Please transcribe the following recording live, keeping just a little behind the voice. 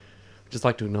Just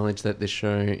like to acknowledge that this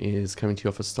show is coming to you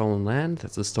off of stolen land.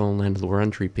 That's the stolen land of the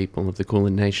Wurundjeri people of the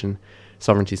Kulin Nation.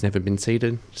 Sovereignty's never been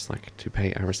ceded. Just like to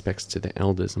pay our respects to the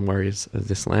elders and warriors of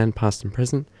this land, past and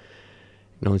present.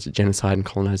 Acknowledge that genocide and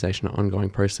colonisation are ongoing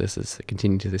processes that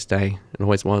continue to this day, and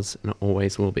always was and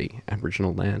always will be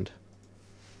Aboriginal land.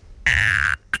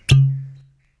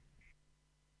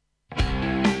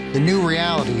 The new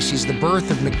reality sees the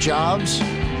birth of McJobs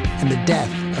and the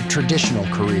death of traditional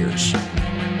careers.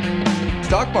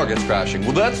 Stock market's crashing.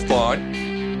 Well, that's fun.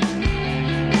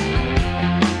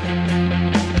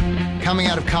 Coming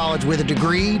out of college with a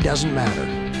degree doesn't matter.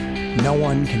 No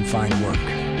one can find work.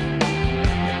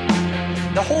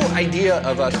 The whole idea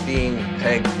of us being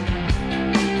pegged.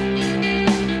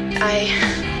 I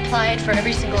applied for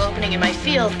every single opening in my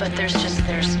field, but there's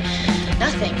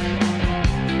nothing.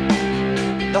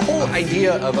 The whole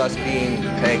idea of us being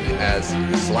pegged as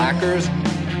slackers.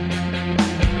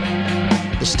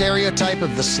 The stereotype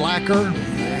of the slacker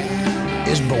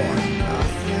is born.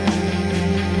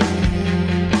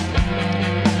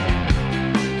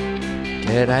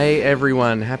 G'day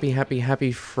everyone,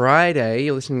 happy Friday.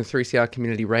 You're listening to 3CR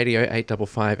Community Radio,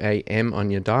 855 AM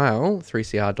on your dial.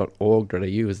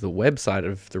 3cr.org.au is the website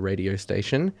of the radio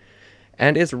station.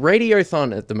 And it's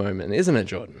Radiothon at the moment, isn't it,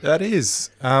 Jordan? That is.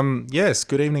 Yes,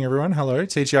 good evening everyone. Hello,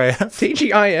 TGIF.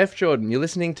 TGIF, Jordan. You're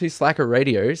listening to Slacker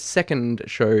Radio's second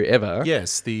show ever.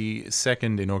 Yes, the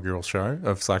second inaugural show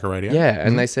of Slacker Radio. Yeah,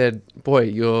 and they said, boy,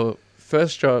 your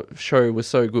first show was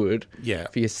so good. Yeah.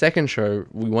 For your second show,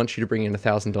 we want you to bring in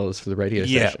 $1,000 for the radio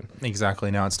station. Yeah,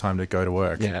 exactly. Now it's time to go to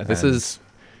work. Yeah, this is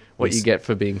what you get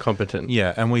for being competent.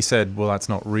 Yeah, and we said, well, that's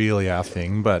not really our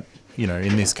thing, but, you know,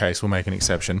 in this case, we'll make an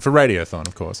exception. For Radiothon,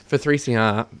 of course. For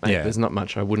 3CR, mate, Yeah. there's not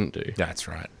much I wouldn't do. That's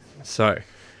right. So,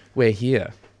 we're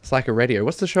here. Slacker Radio.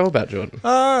 What's the show about, Jordan?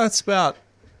 It's about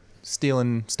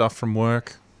stealing stuff from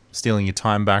work, stealing your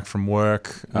time back from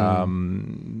work,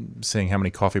 seeing how many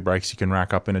coffee breaks you can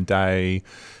rack up in a day,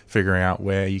 figuring out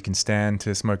where you can stand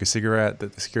to smoke a cigarette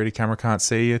that the security camera can't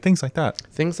see you, things like that.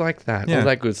 Things like that. Yeah. All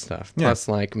that good stuff. Yeah. Plus,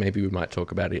 like, maybe we might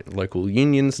talk about a local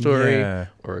union story Yeah.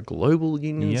 or a global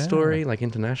union Yeah. story, like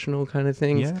international kind of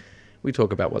things. Yeah. We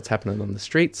talk about what's happening on the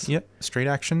streets. Yep, street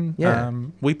action. Yeah.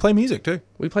 We play music too.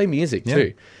 We play music Yeah.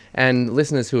 too. And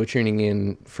listeners who are tuning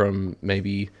in from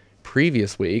maybe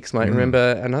previous weeks might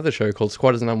remember another show called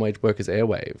Squatters and Unwaged Workers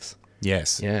Airwaves.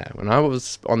 Yes. Yeah, when I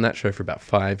was on that show for about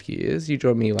 5 years, you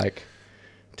joined me like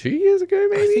 2 years ago,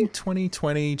 maybe? I think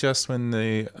 2020, just when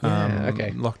the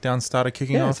okay. lockdown started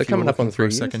kicking Yeah, off. so you coming were up on looking 3 for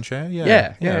a years. second chair.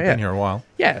 Yeah. I've been here a while.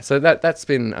 Yeah, so that's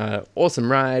been an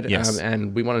awesome ride. Yes.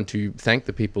 And we wanted to thank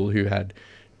the people who had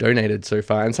donated so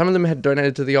far. And some of them had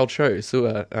donated to the old show,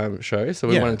 Sewer show. So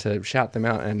we Yeah. wanted to shout them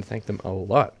out and thank them a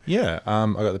lot. Yeah, I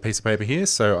got the piece of paper here,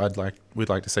 so we'd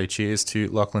like to say cheers to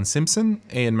Lachlan Simpson,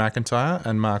 Ian McIntyre,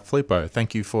 and Mark Filippo.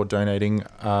 Thank you for donating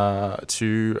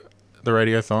to the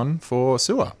Radiothon for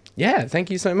Sewer. Yeah, thank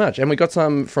you so much. And we got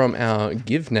some from our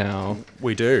Give Now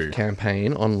We do.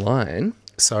 campaign online.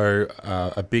 So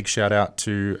a big shout out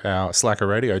to our Slacker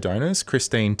Radio donors,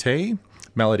 Christine T,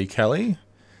 Melody Kelly,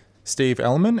 Steve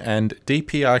Ellman, and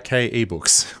DPRK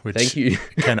eBooks, which Thank you.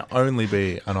 can only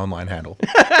be an online handle.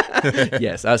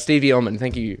 Yes, Stevie Ullman,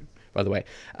 thank you, by the way.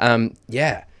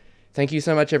 Yeah, thank you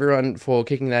so much, everyone, for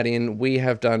kicking that in. We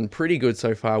have done pretty good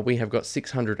so far. We have got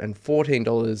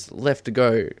 $614 left to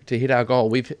go to hit our goal.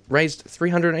 We've raised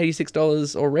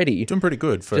 $386 already. Doing pretty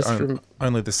good for Just from-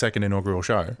 only the second inaugural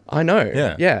show. I know.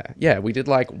 Yeah. Yeah. We did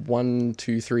like 1,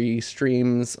 2, 3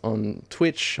 streams on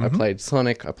Twitch. I played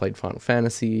Sonic. I played Final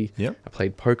Fantasy. Yep. I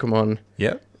played Pokemon.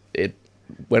 Yep. It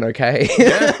went okay.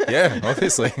 Yeah,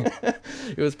 obviously.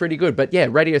 It was pretty good. But yeah,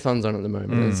 Radiothon's on at the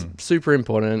moment. It's super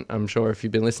important. I'm sure if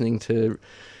you've been listening to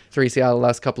 3CR the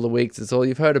last couple of weeks, it's all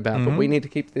you've heard about. But we need to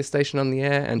keep this station on the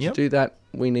air. And Yep. to do that,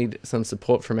 we need some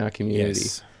support from our community.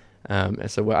 Yes.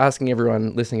 So we're asking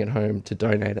everyone listening at home to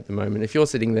donate at the moment. If you're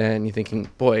sitting there and you're thinking,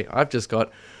 boy, I've just got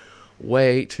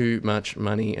way too much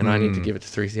money and I need to give it to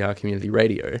 3CR Community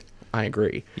Radio, I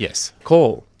agree. Yes.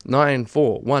 Call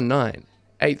 9419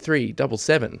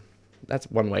 8377. That's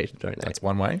one way to donate. That's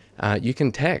one way. You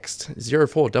can text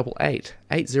 0488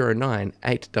 809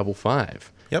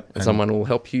 855. Yep. and Someone will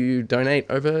help you donate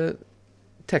over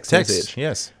text text. message.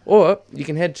 Yes. Or you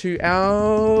can head to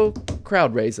our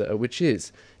crowd raiser, which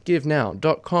is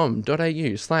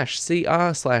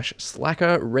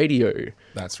givenow.com.au/cr/slacker radio.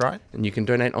 That's right. And you can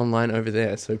donate online over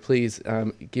there. So please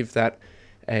give that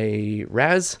a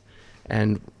razz.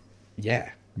 And yeah,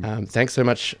 thanks so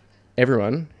much,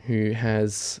 everyone who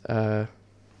has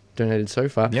donated so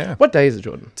far. Yeah. What day is it,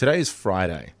 Jordan? Today is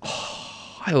Friday.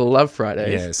 I love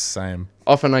Fridays. Yes, same.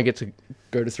 Often I get to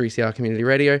go to 3CR Community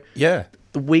Radio. Yeah,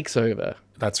 The week's over.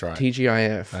 that's right.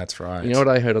 TGIF. That's right. You know what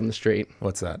I heard on the street?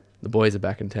 What's that? The boys are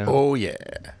back in town. Oh, yeah.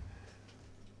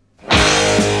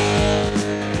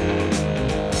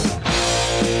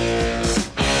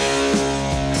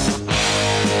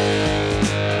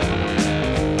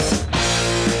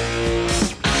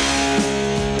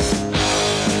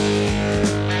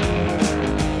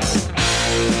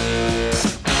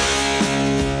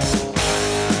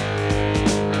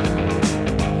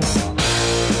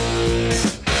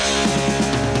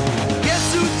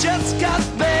 Guess who just got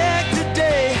back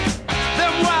today?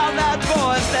 Them wild-eyed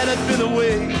boys that had been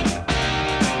away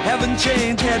haven't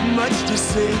changed, had much to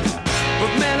say.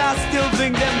 But man, I still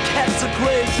think them cats are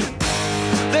crazy.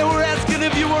 They were asking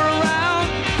if you were around,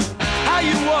 how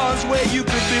you was, where you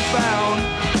could be found.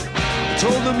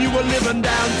 Told them you were living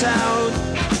downtown,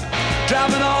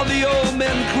 driving all the old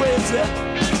men crazy.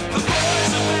 The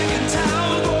boys are back in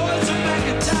town, boys are back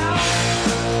in town.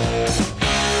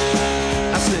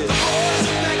 I said, the boys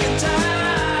are back in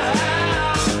town.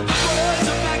 The boys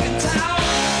are back in town.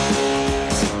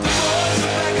 The boys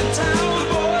are back in town.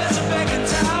 The boys are back in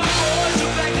town. The boys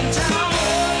are back in town. The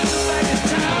boys are back in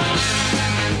town.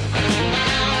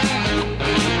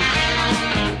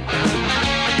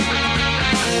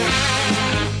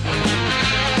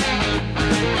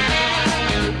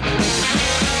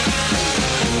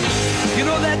 You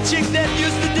know that chick that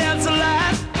used to dance a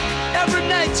lot? Every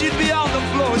night she'd be on the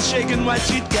floor shaking what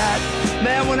she'd got.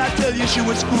 Man, when I tell you she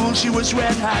was cool, she was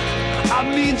red hot. I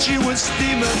mean, she was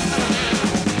steaming.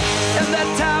 And that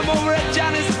time over at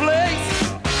Johnny's place,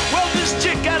 well, this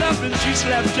chick got up and she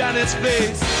slapped Johnny's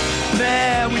face.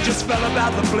 Man, we just fell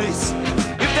about the place.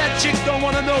 If that chick don't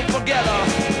wanna know, forget her.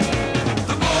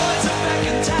 The boys are back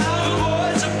in town. The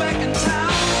boys are back in town.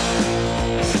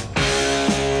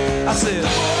 I said,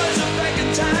 the boys are back in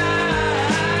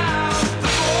town.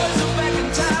 The boys are back in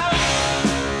town.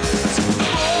 I said, the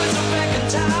boys are back in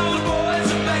town. The boys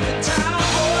are back in town. The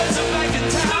boys are back in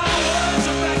town. The boys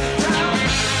are back in town.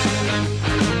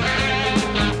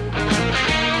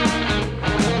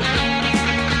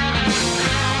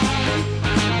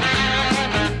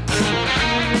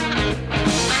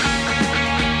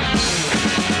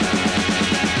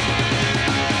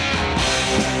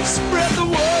 Spread the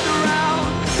word around.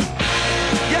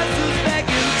 Guess who's back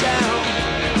in town?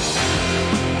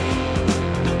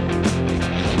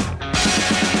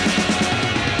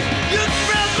 You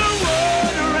spread the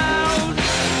word around.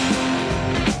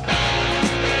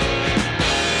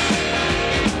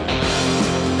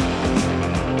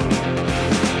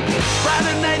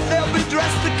 Friday night they'll be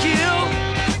dressed to kill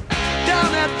down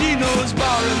at Dino's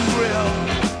Bar and Grill.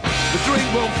 The drink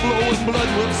will flow and blood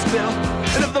will spill.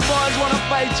 And if the boys wanna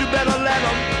fight, you better let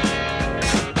them.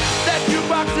 That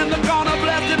jukebox in the corner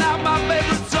blasting out my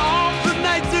favorite song. The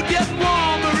nights are getting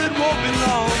warmer, it won't be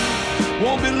long.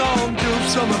 Won't be long till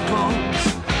summer comes.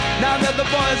 Now that the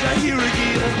boys are here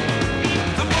again.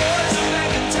 The boys are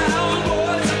back in town. The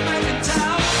boys are back in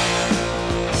town.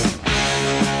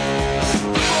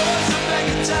 The boys are back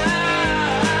in town.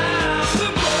 The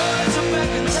boys are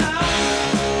back in town.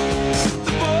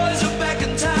 The boys are back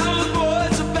in town. The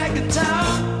boys are back in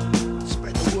town.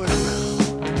 Spread the word around.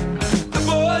 The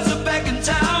boys are back in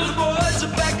town. The boys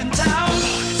are back in town. The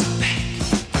boys are back.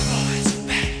 The boys are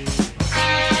back.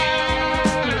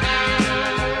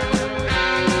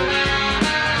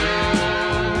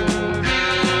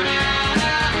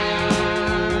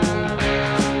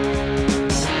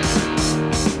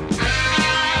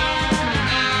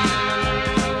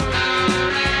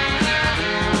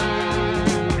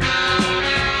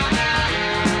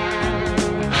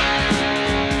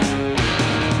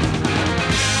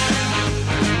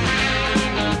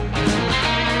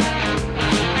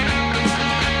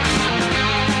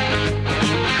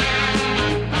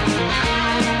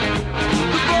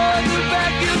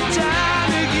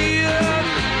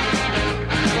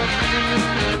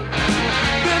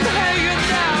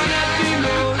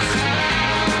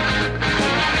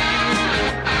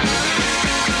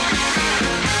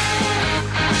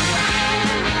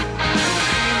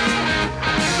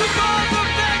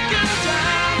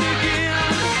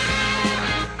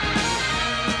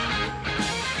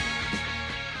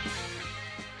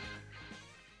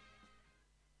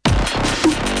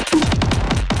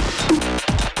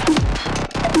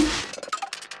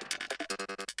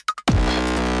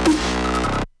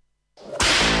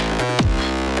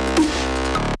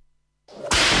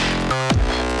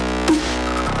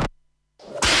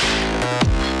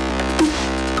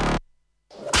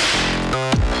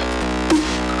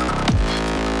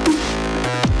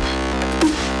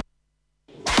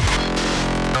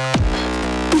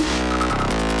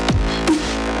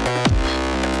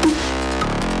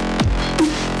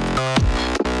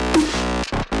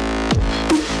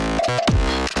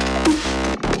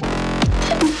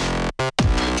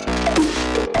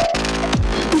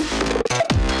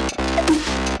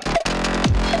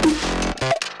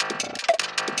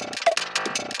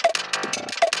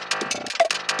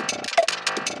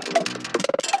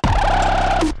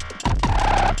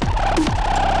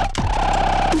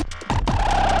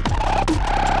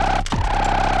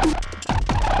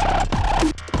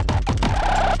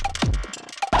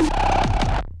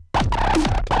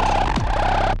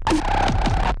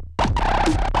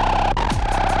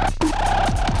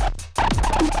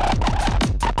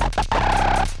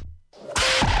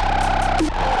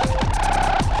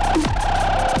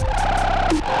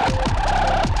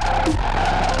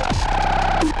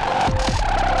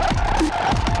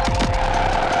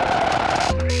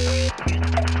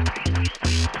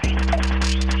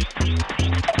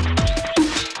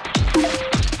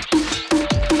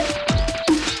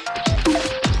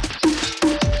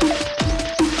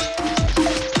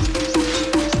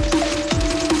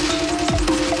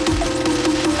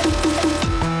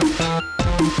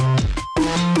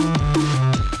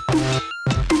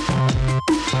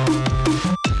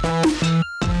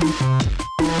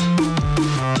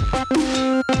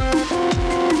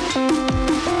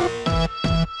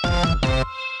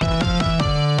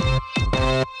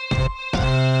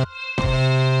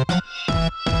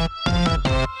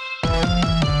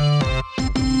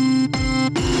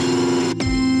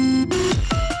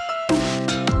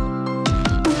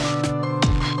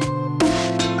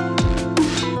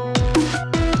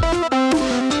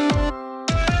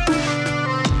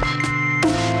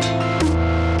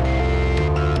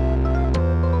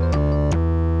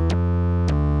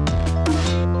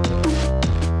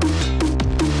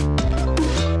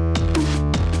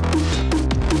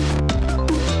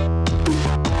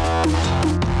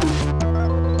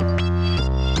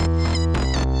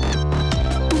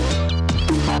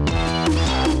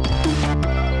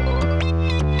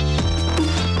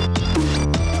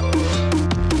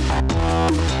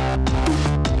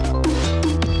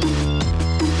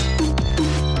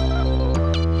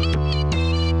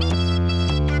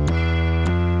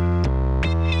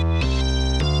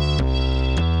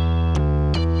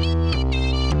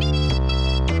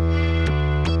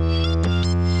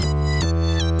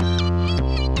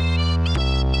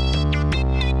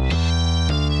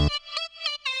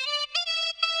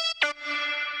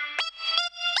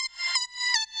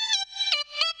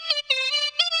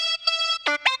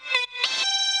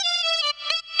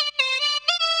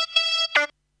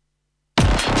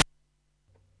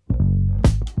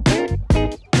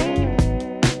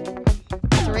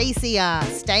 3CR.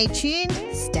 Stay tuned,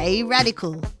 stay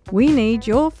radical. We need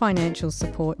your financial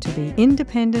support to be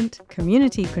independent,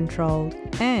 community controlled,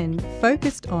 and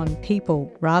focused on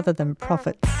people rather than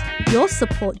profits. Your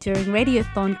support during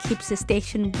Radiothon keeps the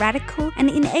station radical and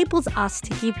enables us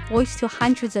to give voice to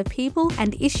hundreds of people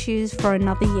and issues for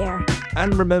another year.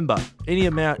 And remember, any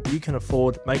amount you can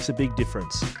afford makes a big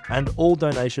difference, and all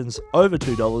donations over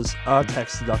 $2 are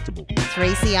tax deductible.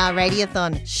 3CR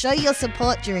Radiothon. Show your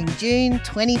support during June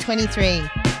 2023.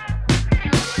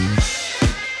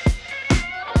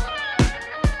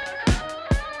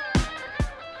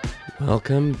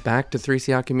 Welcome back to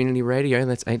 3CR Community Radio.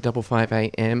 That's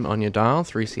 855 AM on your dial.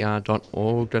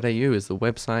 3cr.org.au is the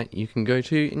website you can go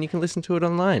to, and you can listen to it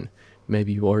online.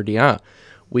 Maybe you already are.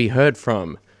 We heard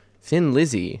from Thin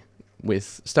Lizzy,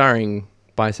 starring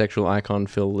bisexual icon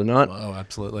Phil Lynott. Oh,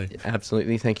 absolutely.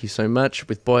 Absolutely. Thank you so much.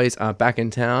 With Boys Are Back in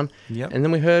Town. Yep. And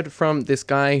then we heard from this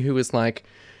guy who was like,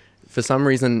 for some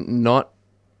reason, not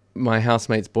my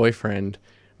housemate's boyfriend,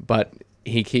 but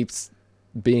he keeps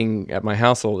being at my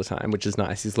house all the time, which is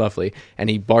nice. He's lovely, and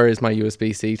he borrows my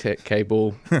USB-C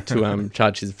cable to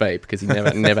charge his vape because he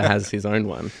never has his own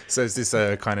one. So is this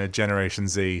a kind of Generation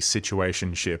Z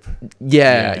situationship?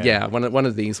 Yeah. One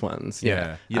of these ones.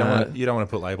 Yeah. You don't want to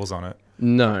put labels on it.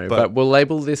 No, but we'll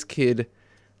label this kid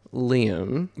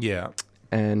Liam. Yeah.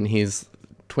 And he's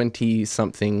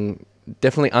 20-something,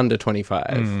 definitely under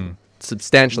 25.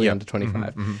 Substantially under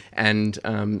 25.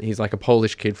 And he's like a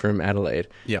Polish kid from Adelaide.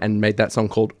 And made that song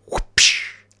called Whoopsh.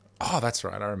 Oh, that's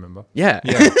right. I remember. Yeah.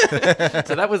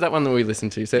 So that was that one that we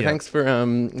listened to. So thanks for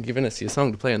giving us your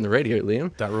song to play on the radio,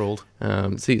 Liam. That ruled.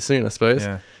 See you soon, I suppose.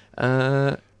 Yeah.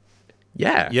 I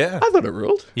thought it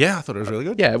ruled. Yeah, I thought it was really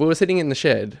good. Yeah, we were sitting in the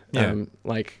shed,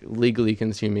 like legally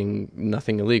consuming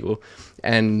nothing illegal.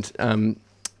 And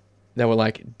they were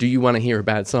like, do you want to hear a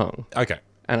bad song? Okay.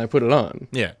 And I put it on.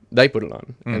 Yeah. They put it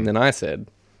on. And then I said,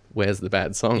 where's the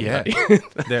bad song, buddy?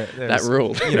 That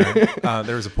ruled.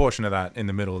 There was a portion of that in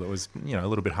the middle that was, a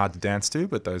little bit hard to dance to,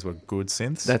 but those were good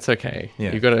synths. That's okay.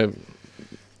 Yeah. You've got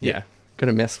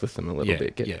to mess with them a little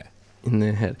bit. Get in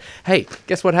their head. Hey,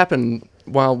 guess what happened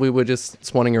while we were just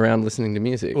swanning around listening to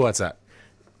music? What's that?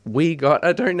 We got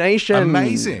a donation.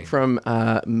 Amazing. From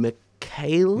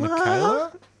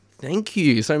Michaela? Thank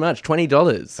you so much.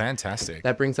 $20. Fantastic.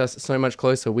 That brings us so much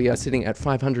closer. We are sitting at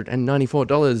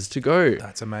 $594 to go.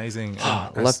 That's amazing.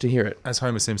 Love to hear it. As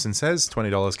Homer Simpson says,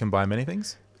 $20 can buy many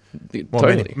things. Well,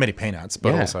 totally. many peanuts,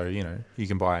 but also, you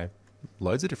can buy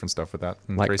loads of different stuff with that.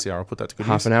 And like 3CR will put that to good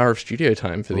half use. An hour of studio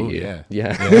time for the year.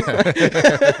 Yeah.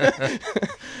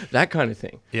 That kind of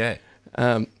thing. Yeah.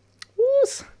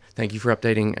 Thank you for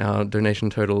updating our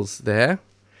donation totals there.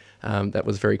 That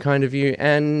was very kind of you.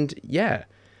 And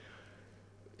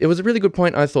it was a really good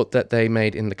point I thought that they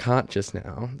made in the cart just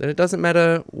now, that it doesn't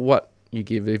matter what you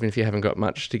give, even if you haven't got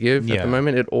much to give. At the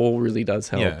moment, it all really does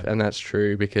help. Yeah. And that's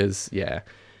true because,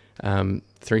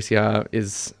 3CR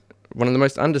is one of the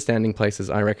most understanding places,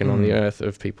 I reckon, on the earth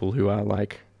of people who are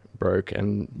like broke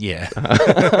and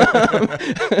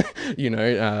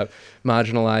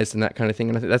marginalized and that kind of thing.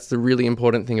 And I think that's the really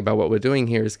important thing about what we're doing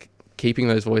here is keeping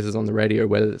those voices on the radio,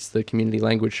 whether it's the community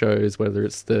language shows, whether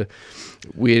it's the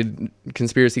weird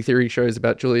conspiracy theory shows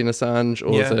about Julian Assange,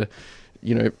 or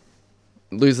the,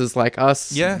 losers like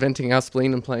us venting our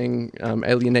spleen and playing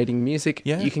alienating music.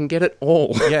 You can get it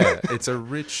all. It's a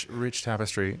rich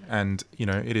tapestry, and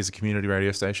it is a community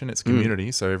radio station. It's a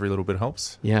community, so every little bit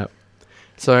helps.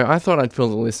 So I thought I'd fill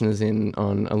the listeners in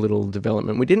on a little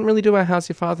development. We didn't really do our How's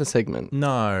Your Father segment.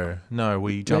 No,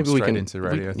 we jumped straight into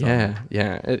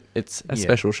Radiothon. It's a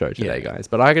special show today, guys.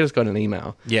 But I just got an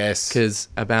email. Yes. Because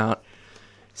about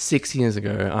 6 years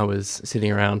ago, I was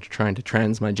sitting around trying to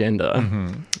trans my gender,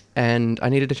 and I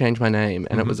needed to change my name,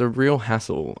 and it was a real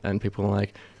hassle. And people were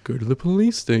like, go to the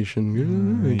police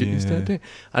station, get your stat.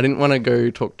 I didn't want to go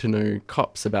talk to no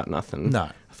cops about nothing. No.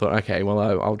 I thought, okay, well,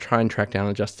 I'll try and track down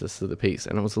a justice of the peace.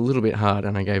 And it was a little bit hard,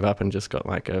 and I gave up and just got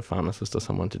like a pharmacist or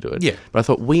someone to do it. Yeah. But I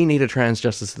thought, we need a trans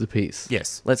justice of the peace.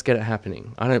 Yes. Let's get it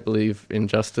happening. I don't believe in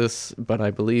justice, but I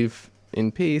believe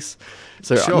in peace.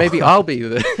 So Sure. maybe I'll be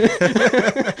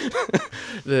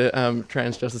the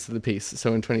trans justice of the peace.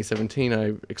 So in 2017,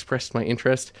 I expressed my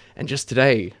interest. And just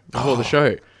today, before the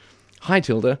show, hi,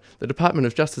 Tilda. The Department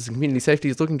of Justice and Community Safety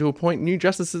is looking to appoint new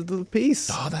justices of the peace.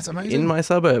 Oh, that's amazing. In my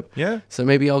suburb. Yeah. So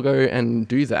maybe I'll go and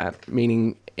do that,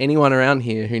 meaning anyone around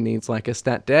here who needs like a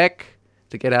stat deck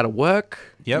to get out of work,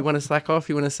 you want to slack off,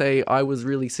 you want to say, I was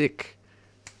really sick.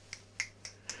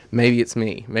 Maybe it's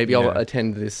me. Maybe I'll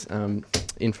attend this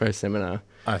info seminar.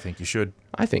 I think you should.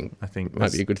 I think it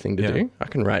might be a good thing to do. I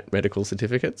can write medical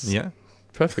certificates. Yeah.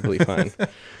 Perfectly fine.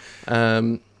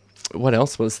 What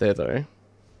else was there, though?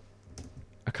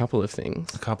 A couple of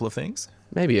things. A couple of things?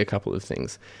 Maybe a couple of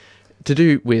things. To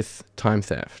do with time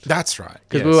theft. That's right.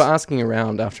 Because we were asking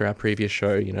around after our previous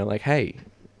show, you know, like, hey,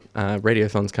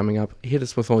 Radiothon's coming up. Hit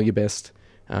us with all your best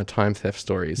time theft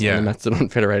stories on the Mastodon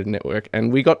Federated Network.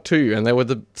 And we got 2, and they were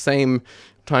the same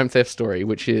time theft story,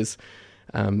 which is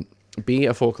be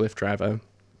a forklift driver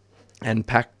and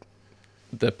pack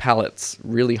the pallets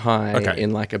really high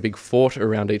in like a big fort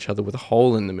around each other with a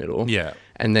hole in the middle. Yeah.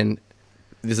 And then,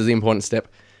 this is the important step,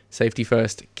 safety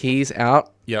first, keys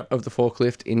out of the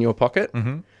forklift in your pocket.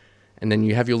 Mm-hmm. And then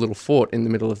you have your little fort in the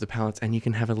middle of the pallets, and you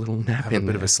can have a little nap have in a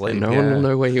bit of a sleep. No one will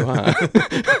know where you are.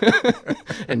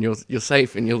 And you're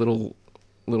safe in your little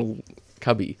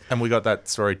cubby. And we got that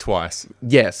story twice.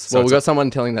 Yes. So well, we got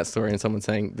someone telling that story and someone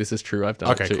saying, this is true, I've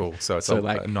done it too. Okay, cool. So it's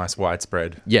a nice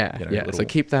widespread. Yeah, Little, so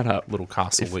keep that up. Little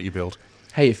castle that you build.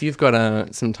 Hey, if you've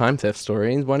got some time theft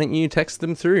stories, why don't you text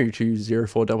them through to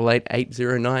 0488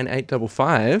 809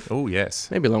 855? Oh, yes.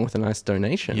 Maybe along with a nice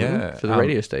donation for the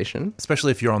radio station.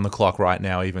 Especially if you're on the clock right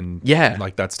now, even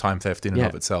like that's time theft in and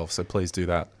of itself. So please do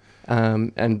that.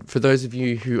 And for those of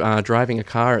you who are driving a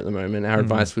car at the moment, our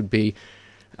advice would be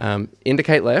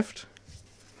indicate left,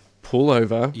 pull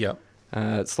over,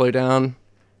 slow down.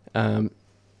 No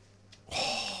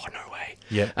way.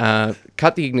 Yeah.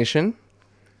 Cut the ignition.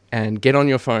 And get on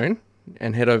your phone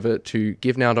and head over to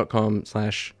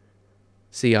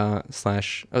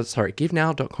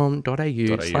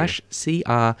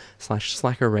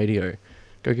givenow.com/givenow.com.au/cr/slacker radio.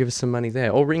 Go give us some money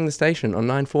there. Or ring the station on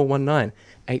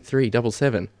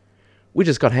 9419-8377. We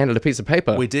just got handed a piece of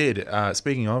paper. We did.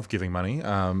 Speaking of giving money,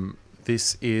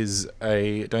 this is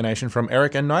a donation from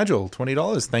Eric and Nigel,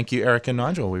 $20. Thank you, Eric and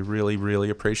Nigel. We really, really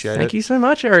appreciate it. Thank you so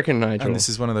much, Eric and Nigel. And this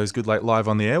is one of those good like live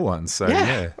on the air ones. So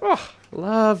yeah. Oh,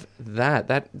 love that.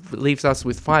 That leaves us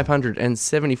with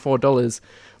 $574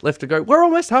 left to go. We're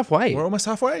almost halfway.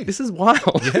 This is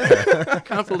wild. Yeah. I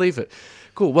can't believe it.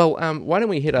 Cool. Well, why don't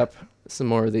we hit up some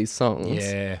more of these songs?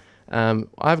 Yeah.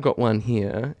 I've got one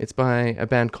here. It's by a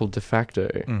band called De Facto,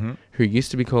 who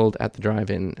used to be called At the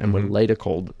Drive-In and were later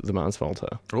called The Mars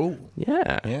Volta. Oh.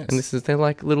 Yeah. Yes. And this is their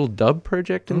like little dub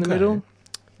project in the middle.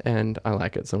 And I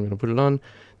like it, so I'm going to put it on.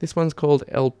 This one's called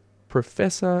El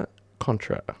Professor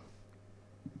Contra.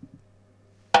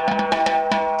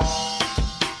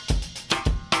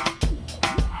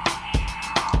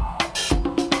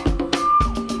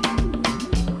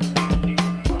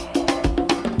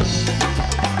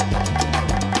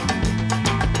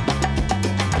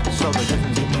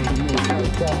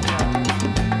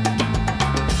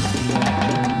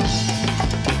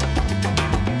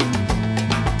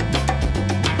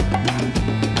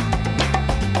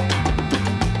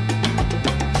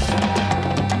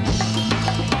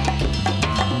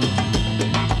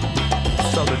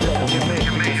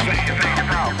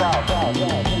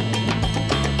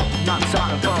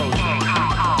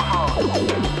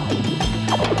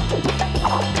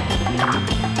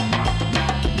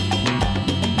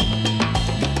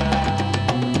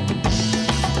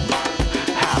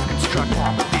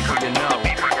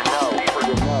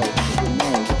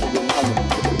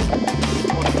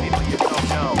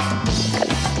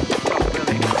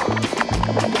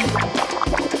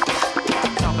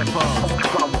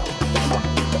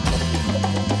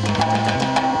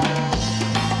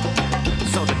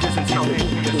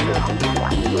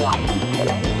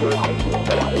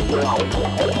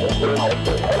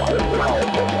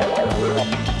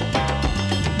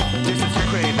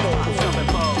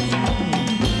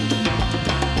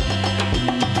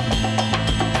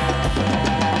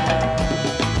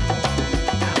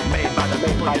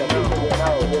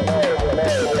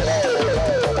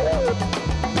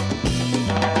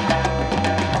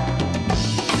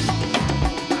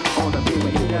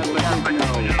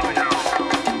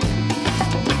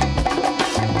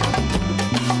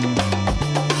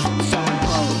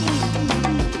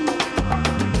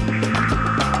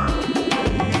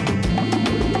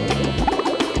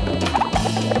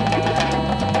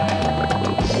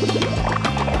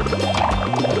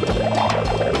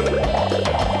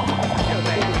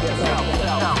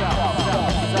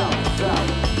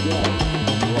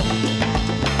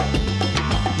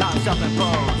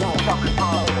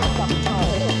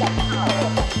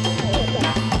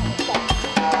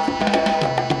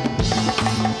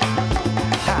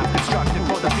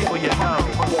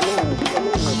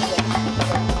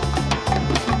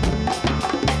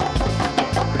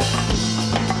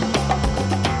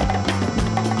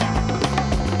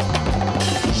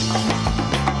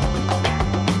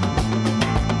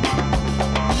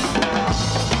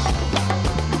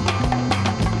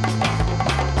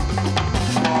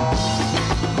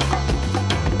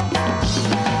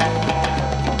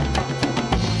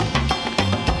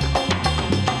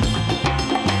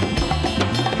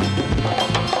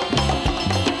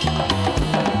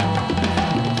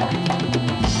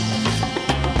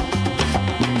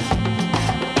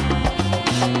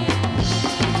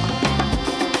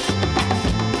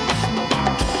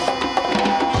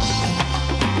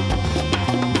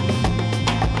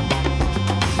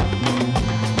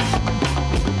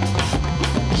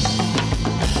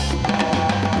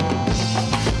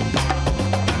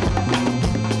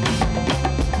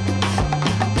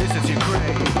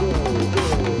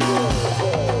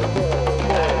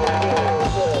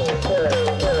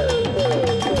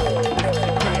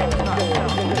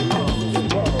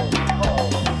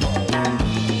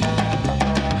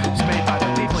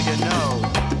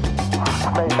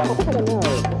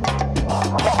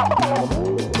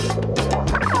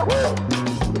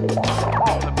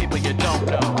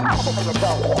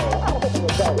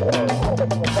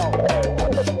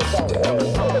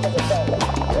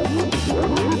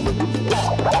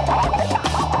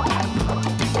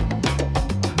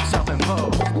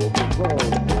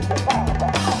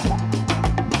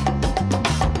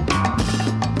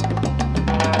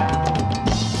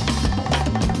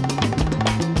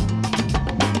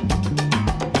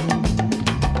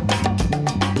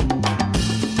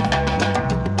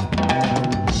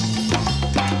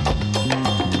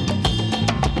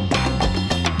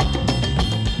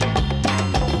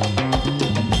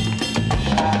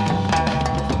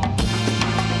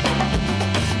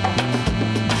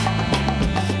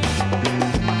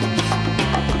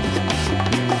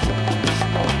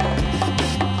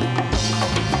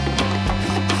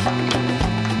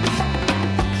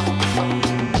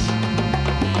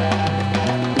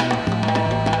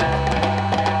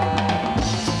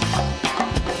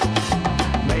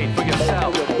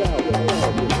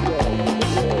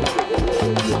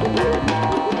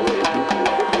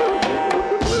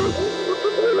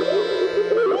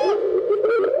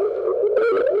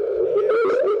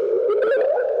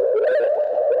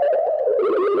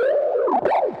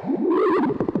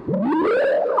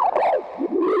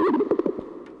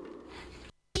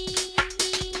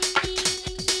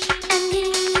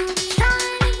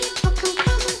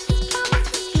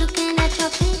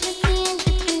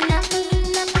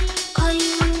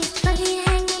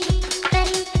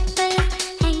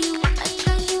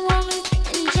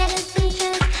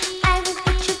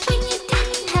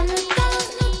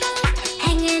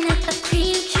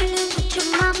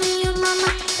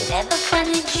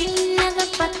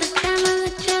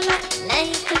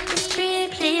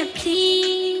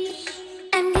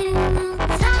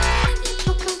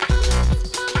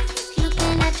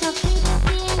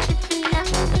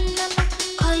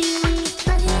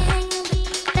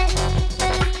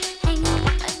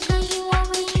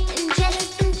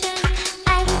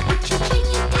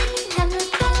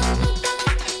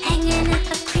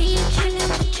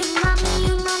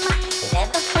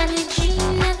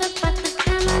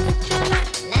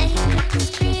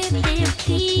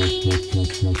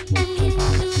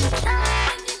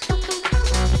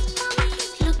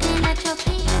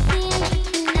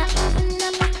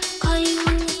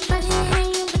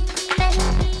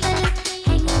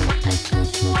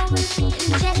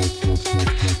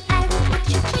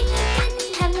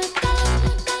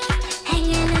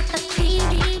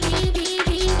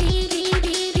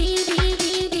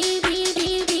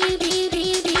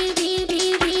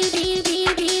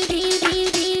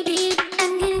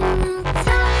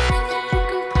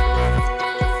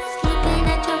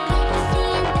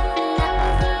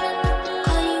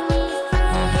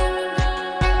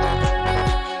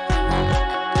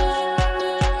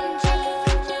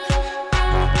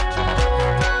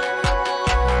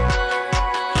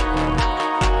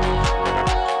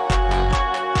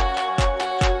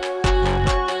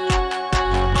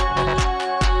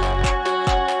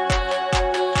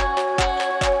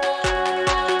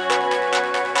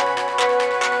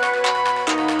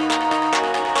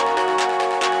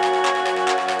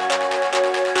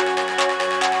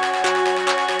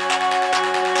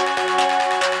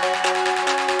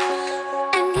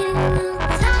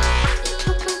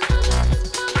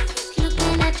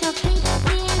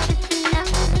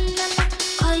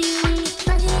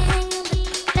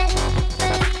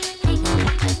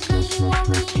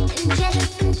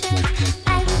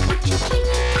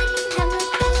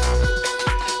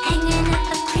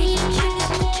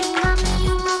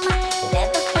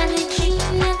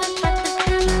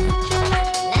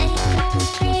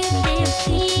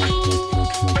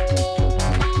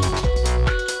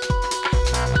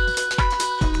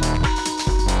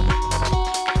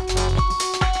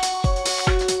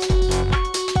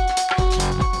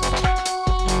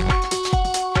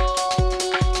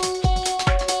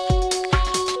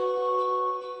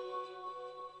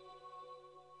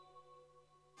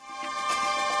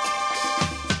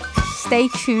 Stay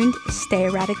tuned, stay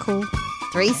radical.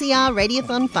 3CR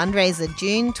Radiothon fundraiser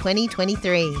June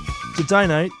 2023. To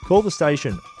donate, call the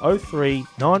station 03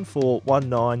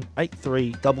 9419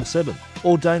 8377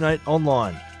 or donate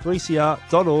online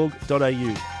 3cr.org.au.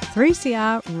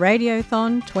 3CR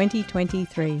Radiothon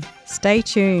 2023. Stay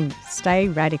tuned, stay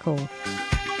radical.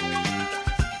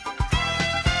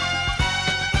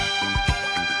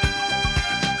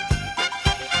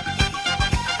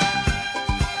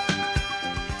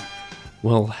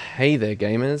 Well, hey there,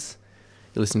 gamers.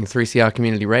 You're listening to 3CR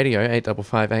Community Radio,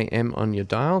 855 AM on your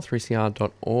dial.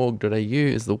 3cr.org.au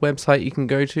is the website you can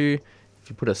go to. If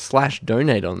you put a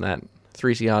 /donate on that,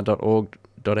 3cr.org.au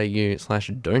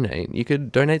 3cr.org.au/donate. You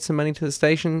could donate some money to the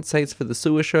station, say it's for the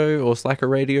Sewer Show or Slacker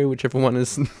Radio, whichever one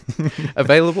is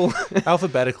available.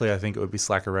 Alphabetically, I think it would be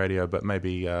Slacker Radio, but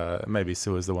maybe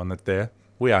Sewer's the one that's there.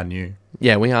 We are new.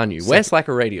 Yeah, we are new. We're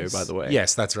Slacker Radio, by the way.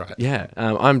 Yes, that's right. Yeah,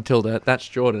 I'm Tilda. That's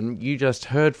Jordan. You just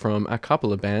heard from a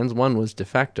couple of bands. One was De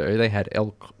Facto. They had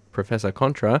Professor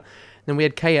Contra. Then we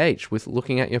had KH with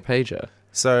Looking at Your Pager.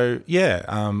 So,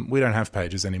 yeah, we don't have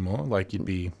pagers anymore. Like, you'd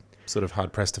be sort of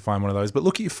hard-pressed to find one of those. But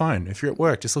look at your phone. If you're at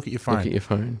work, just look at your phone. Look at your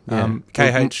phone. Yeah.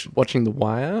 KH. Watching The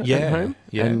Wire at home.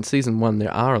 Yeah. And season 1,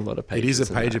 there are a lot of pages. It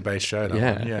is a pager-based show, though.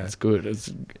 Yeah, it's good.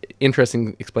 It's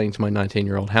interesting explaining to my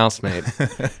 19-year-old housemate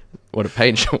what a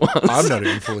pager was. I'm not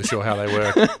even fully sure how they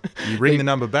work. You ring the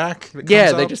number back?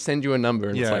 They just send you a number,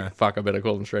 and it's like, fuck, I better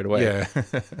call them straight away. Yeah.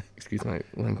 Excuse my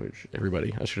language,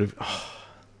 everybody. I should have...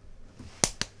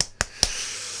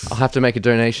 I'll have to make a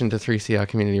donation to 3CR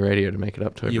Community Radio to make it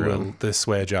up to everyone. You will. The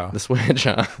swear jar. The swear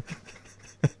jar.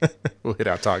 We'll hit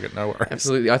our target, no worries.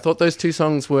 Absolutely. I thought those two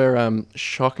songs were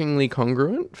shockingly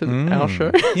congruent for our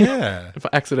show. Yeah.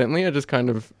 Accidentally, I just kind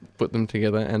of put them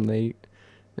together and they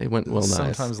went well nice.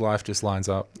 Sometimes life just lines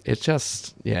up. It's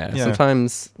just,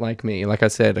 sometimes like me, like I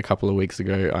said a couple of weeks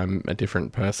ago, I'm a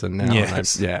different person now.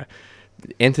 Yes. And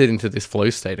entered into this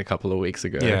flow state a couple of weeks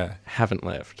ago. Yeah. Haven't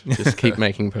left. Just keep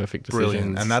making perfect decisions.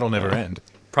 Brilliant. And that'll never end.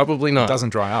 Probably not. It doesn't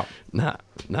dry up. Nah,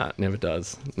 it never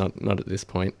does. Not at this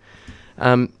point.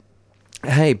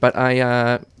 Hey, but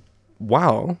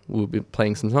while we'll be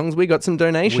playing some songs, we got some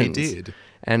donations. We did.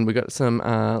 And we got some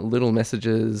little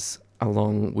messages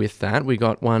along with that. We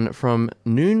got one from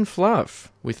Noon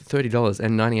Fluff with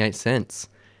 $30.98.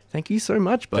 Thank you so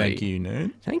much, buddy. Thank you,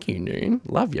 Noon. Thank you, Noon.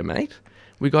 Love you, mate.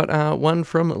 We got one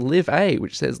from Liv A,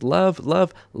 which says, love,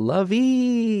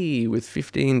 lovey, with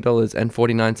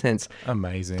 $15.49.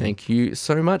 Amazing. Thank you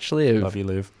so much, Liv. Love you,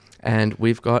 Liv. And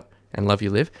we've got, and love you,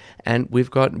 Liv. And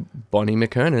we've got Bonnie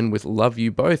McKernan with love you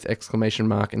both, !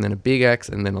 And then a big X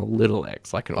and then a little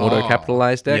X, like an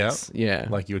auto-capitalized X. Yep. Yeah.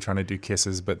 Like you were trying to do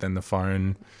kisses, but then the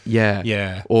phone. Yeah.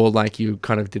 Yeah. Or like you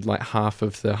kind of did like half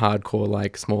of the hardcore,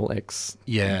 like small X,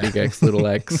 yeah, big X, little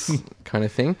X kind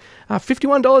of thing.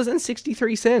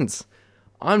 $51.63.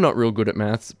 I'm not real good at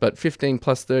maths, but 15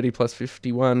 plus 30 plus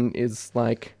 51 is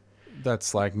like...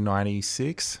 That's like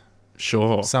 96?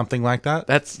 Sure. Something like that?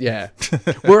 That's, yeah.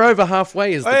 We're over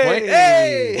halfway is the point.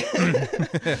 Hey!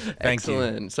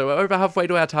 Excellent. You. So we're over halfway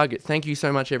to our target. Thank you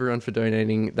so much, everyone, for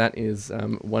donating. That is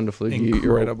wonderful of you.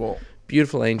 Incredible. You're all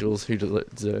beautiful angels who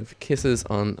deserve kisses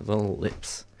on the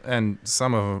lips. And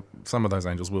some of those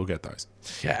angels will get those.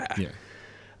 Yeah.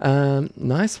 Yeah.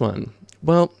 Nice one.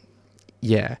 Well,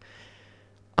 yeah.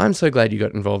 I'm so glad you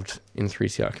got involved in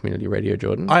 3CR Community Radio,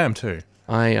 Jordan. I am too.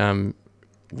 I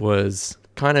was...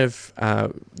 kind of,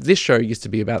 this show used to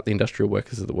be about the industrial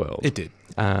workers of the world. It did.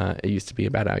 It used to be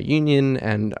about our union,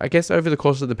 and I guess over the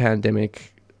course of the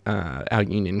pandemic, our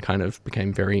union kind of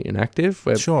became very inactive.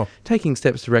 We're taking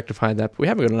steps to rectify that, but we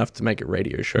haven't got enough to make a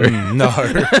radio show. No.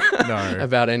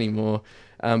 About anymore.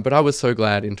 But I was so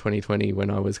glad in 2020 when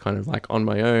I was kind of like on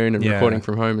my own and recording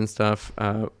from home and stuff,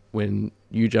 when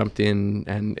you jumped in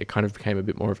and it kind of became a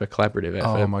bit more of a collaborative effort.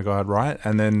 Oh my God, right?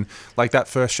 And then like that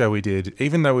first show we did,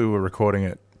 even though we were recording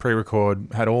it, pre-record,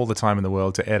 had all the time in the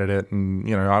world to edit it, and,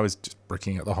 you know, I was just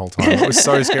bricking it the whole time. It was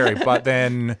so scary. But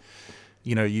then,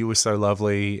 you know, you were so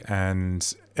lovely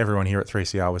and everyone here at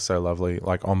 3CR was so lovely,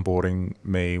 like onboarding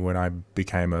me when I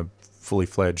became a fully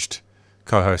fledged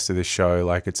co-host of this show.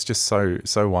 Like, it's just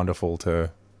so wonderful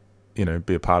to, you know,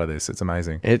 be a part of this. It's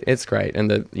amazing. It's great.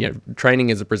 And the training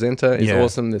as a presenter is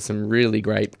awesome. There's some really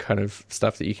great kind of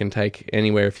stuff that you can take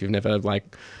anywhere if you've never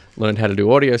like learned how to do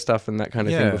audio stuff and that kind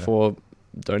of thing before.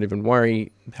 Don't even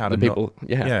worry. How to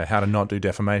not do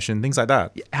defamation, things like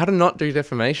that. How to not do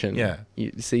defamation. Yeah.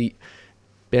 You see,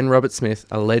 Ben Robert Smith,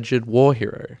 alleged war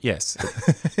hero. Yes.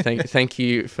 Thank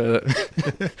you for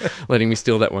letting me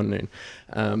steal that one, Noon.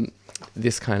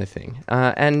 This kind of thing.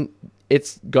 And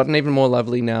it's gotten even more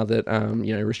lovely now that,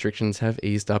 restrictions have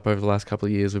eased up over the last couple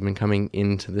of years. We've been coming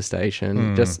into the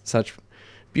station. Just such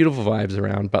beautiful vibes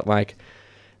around. But like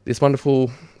this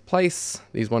wonderful place,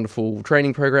 these wonderful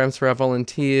training programs for our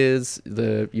volunteers,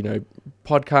 the,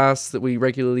 podcasts that we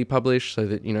regularly publish so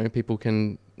that, people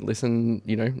can listen,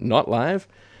 not live.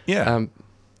 Yeah.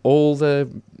 All the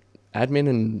admin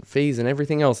and fees and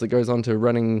everything else that goes on to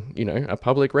running, a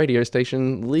public radio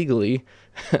station legally.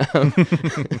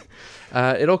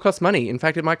 It all costs money. In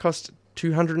fact, it might cost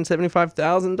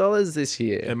 $275,000 this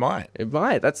year. It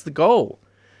might. That's the goal.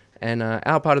 And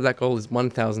our part of that goal is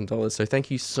 $1,000. So thank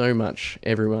you so much,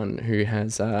 everyone who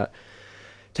has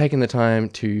taken the time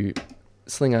to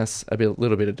sling us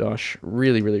little bit of dosh.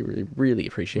 Really, really, really, really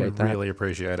appreciate that. Really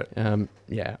appreciate it.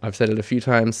 Yeah, I've said it a few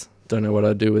times. Don't know what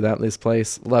I'd do without this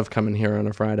place. Love coming here on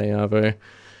a Friday, Arvo,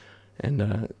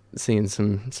 and seeing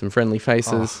some friendly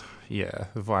faces. Oh, yeah,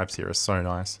 the vibes here are so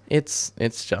nice. It's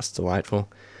just delightful.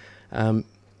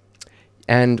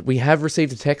 And we have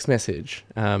received a text message,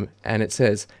 and it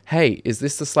says, "Hey, is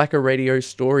this the Slacker Radio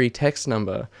Story text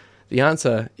number?" The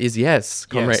answer is yes,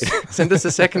 comrade. Yes. Send us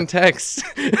a second text.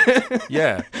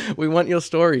 Yeah. We want your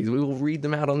stories. We will read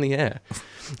them out on the air.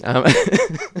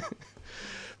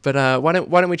 But why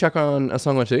don't we chuck on a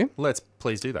song or two? Let's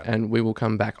please do that. And we will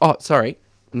come back. Oh, sorry.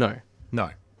 No.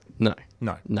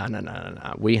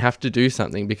 We have to do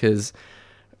something because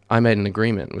I made an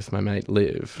agreement with my mate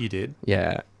Liv. You did?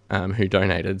 Yeah. Who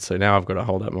donated. So now I've got to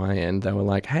hold up my end. They were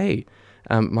like, hey,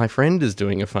 my friend is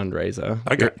doing a fundraiser.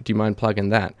 Okay. Do you mind plugging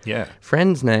that? Yeah.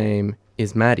 Friend's name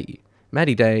is Maddie.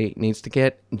 Maddie Day needs to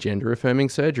get gender-affirming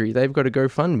surgery. They've got to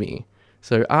GoFundMe.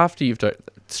 So after you've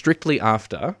strictly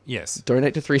after, yes,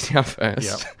 donate to 3CR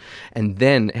first, yep, and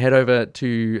then head over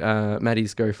to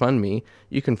Maddie's GoFundMe.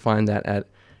 You can find that at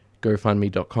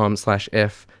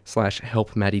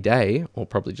gofundme.com/f/help Maddie Day, or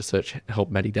probably just search Help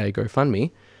Maddie Day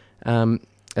GoFundMe.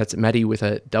 That's Maddie with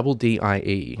a double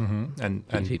D-I-E. Mm-hmm. And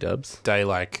dubs. Day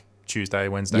like Tuesday,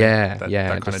 Wednesday. Yeah, that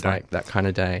kind kind of day. Like that kind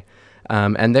of day.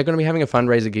 And they're going to be having a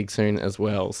fundraiser gig soon as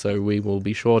well. So we will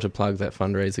be sure to plug that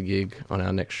fundraiser gig on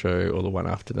our next show or the one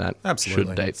after that. Absolutely.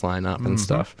 Should dates line up and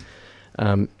stuff.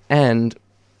 And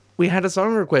we had a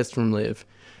song request from Liv,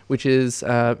 which is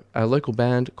a local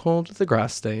band called The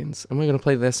Grassstains. And we're going to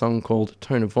play their song called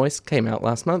Tone of Voice. Came out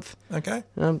last month. Okay.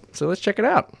 So let's check it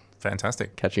out.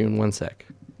 Fantastic. Catch you in 1 sec.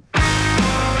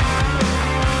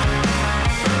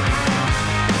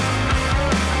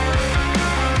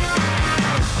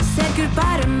 Said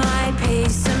goodbye to my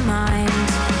peace of mind.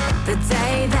 The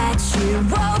day that you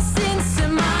waltzed into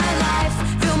my life,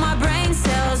 feel my brain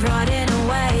cells rotting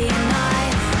away, and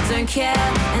I don't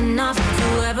care enough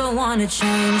to ever wanna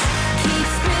change. Keep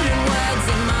spitting words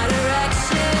in my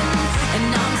direction,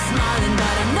 and I'm smiling,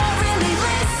 but I'm not really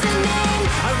listening.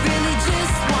 I really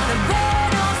just wanna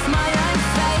burn off my own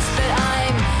face, but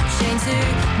I'm chained to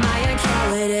my own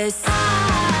cowardice. I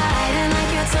don't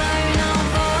like your tone of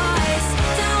voice.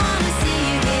 Don't wanna see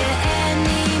you here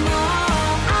anymore.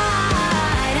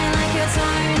 I don't like your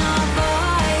tone of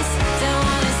voice. Don't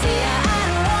wanna see you. I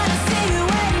don't wanna see you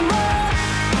anymore.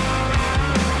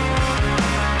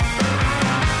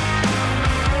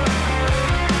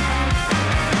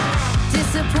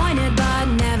 Disappointed but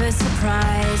never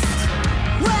surprised.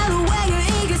 Well, away you're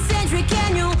egocentric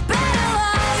and you're better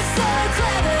life. So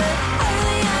clever,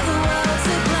 only have the world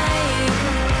to blame.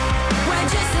 We're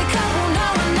just a couple no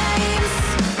one names.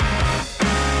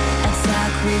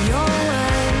 Attack with your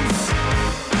words,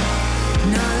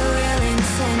 no real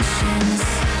intentions.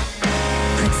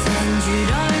 Pretend you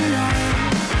don't know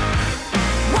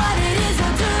what it is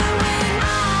you're doing. I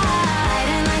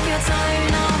don't like your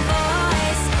tone of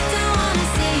voice. Don't wanna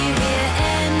see you here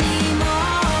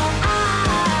anymore. I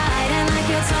don't like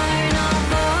your tone of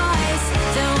voice.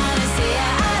 Don't wanna see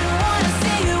you. I don't wanna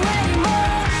see you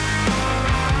anymore.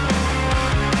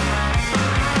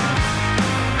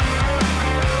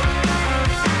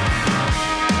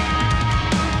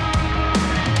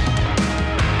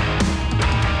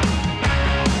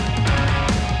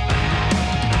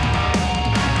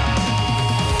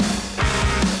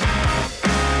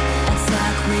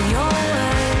 Attack with your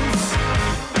words,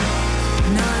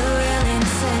 no real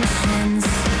intentions.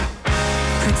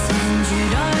 Pretend you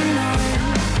don't know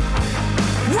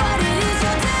what it is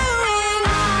you're doing. I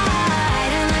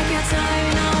don't like your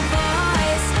tone of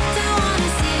voice. Don't wanna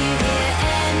see you here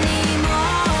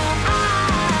anymore.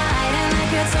 I don't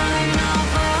like your tone of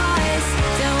voice.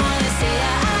 Don't wanna see you. I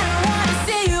don't wanna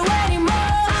see you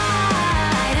anymore.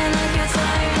 I don't like your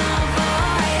tone of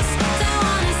voice. Don't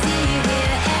wanna see you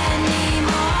here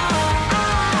anymore. I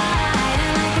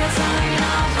don't like your tone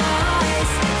of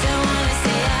voice. Don't wanna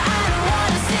see you. I don't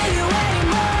wanna see you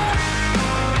anymore.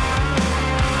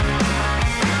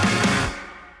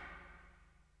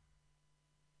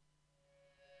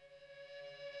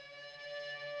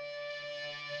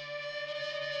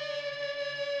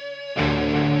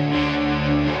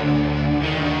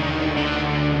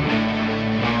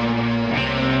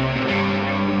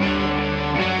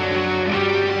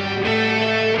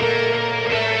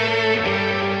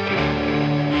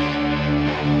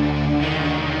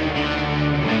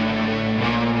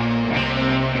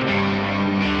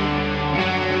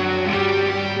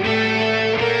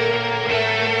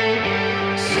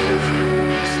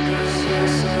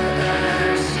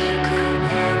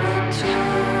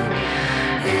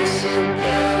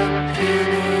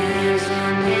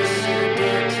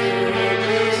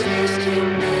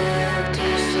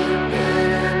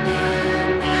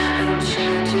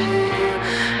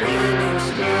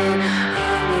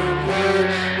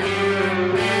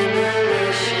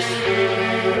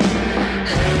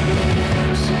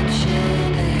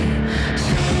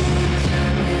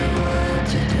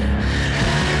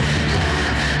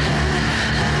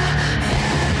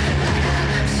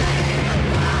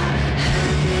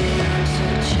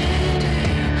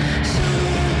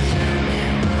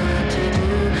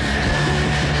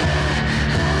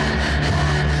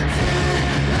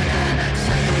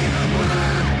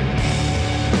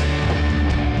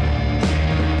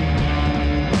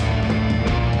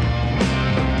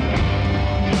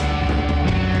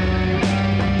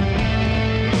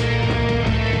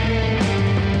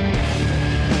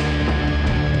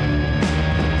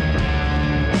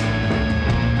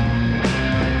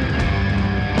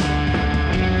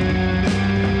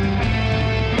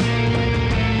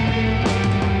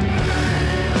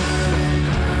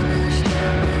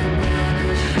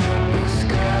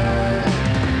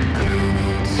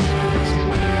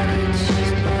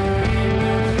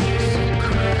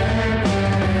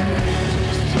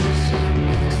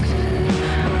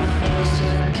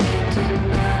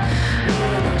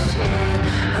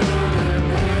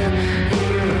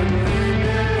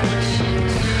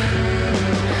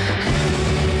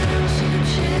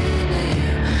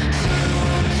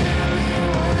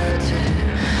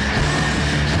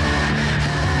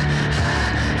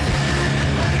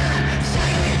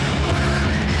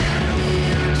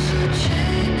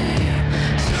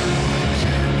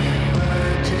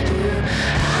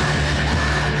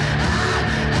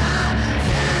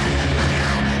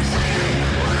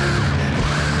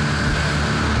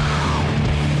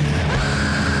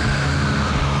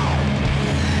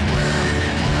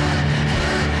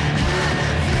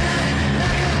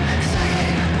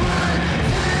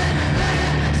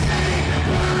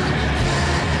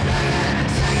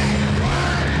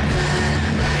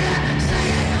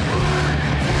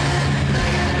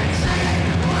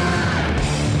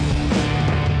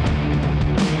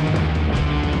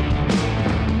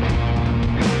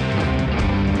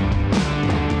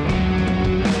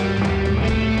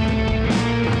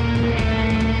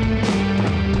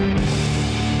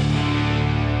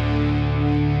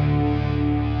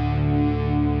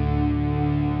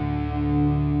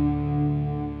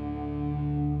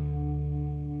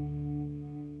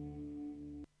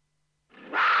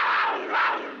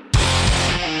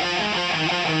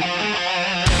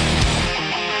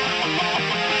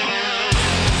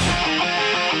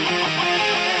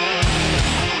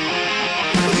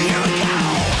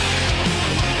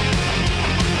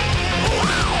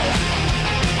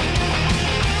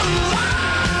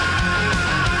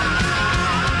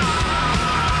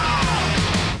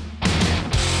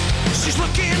 She's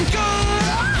looking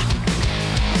good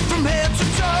from head to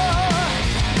toe.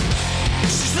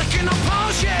 She's licking her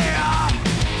paws, yeah.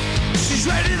 She's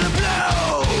ready to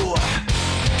blow.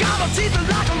 Got her teeth are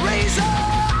like a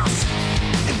razors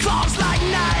and claws like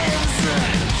knives.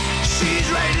 She's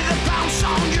ready to pounce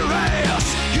on your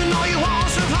ass. You know you want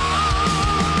some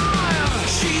high.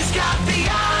 She's got the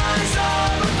eyes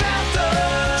of a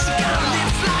panther. She got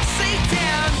lips like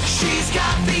Satan. She's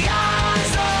got the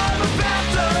eyes of a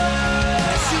panther.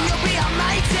 Soon you'll be a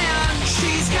maiden.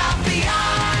 She's got the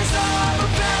eyes of a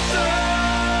panther.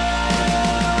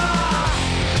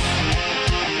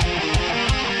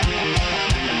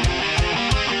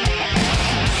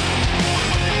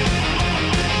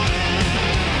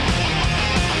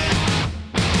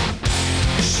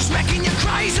 She's making you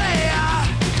crazy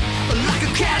like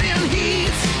a cat in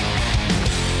heat.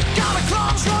 Got her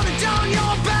claws running down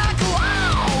your back,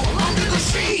 wow, under the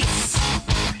sheets.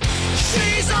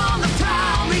 She's on the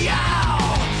prowl,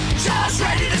 meow, just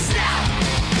ready to snap.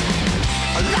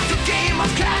 Like a game of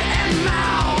cat and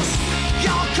mouse,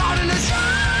 you're caught in a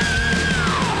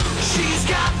trap. She's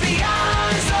got the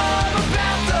eyes of a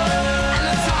panther and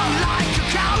a tongue like a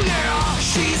cow, yeah.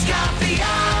 She's got the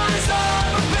eyes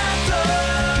of a panther.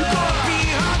 You gotta be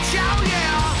her chow,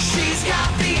 yeah. She's got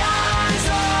the eyes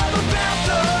of a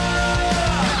panther.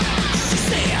 She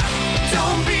said,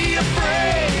 don't be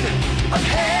afraid of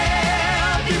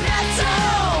heavy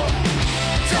metal.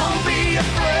 Don't be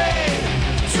afraid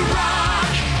to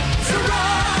rock, to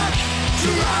rock, to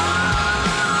rock.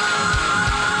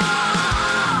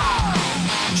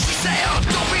 She said,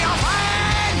 don't be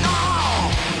afraid, no,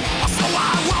 so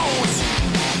I won't.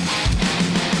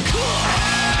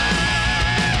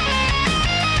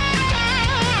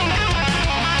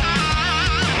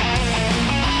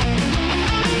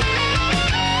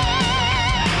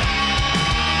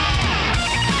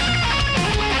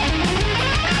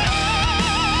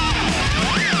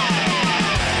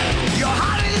 You're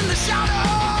hiding in the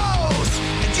shadows,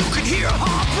 and you can hear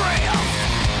her breath.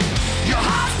 Your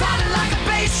heart's pounding like a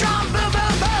bass drum, boom,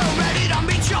 boom, boom, ready to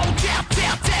meet your death,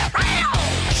 death, death. Ow!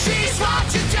 She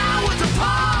swats you down with a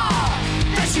paw,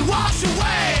 then she walks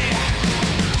away.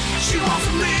 She wants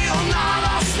a meal, not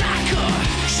a snacker.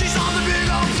 She's on the big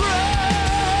old prey.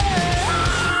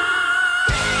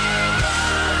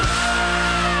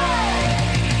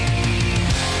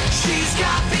 She's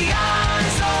got the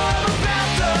eyes of a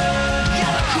panther.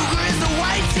 Yeah, the cougar is the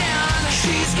white tan.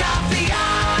 She's got the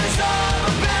eyes of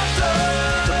a panther.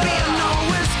 To be a no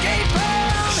escaper.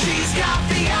 She's got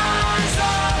the eyes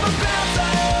of a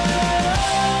panther.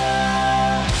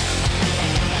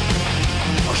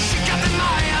 Oh, she got them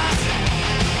eyes.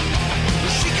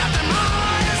 She got them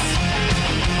eyes.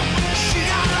 She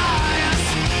got eyes.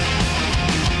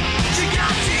 She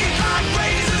got teeth like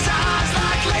razors, eyes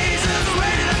like lasers,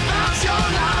 ready to bounce. Your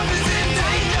life is in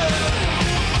danger.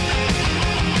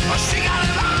 Oh, she got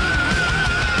them eyes.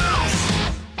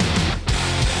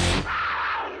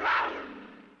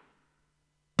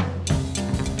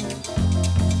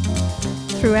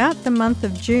 Throughout the month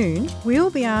of June,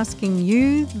 we'll be asking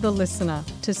you, the listener,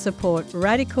 to support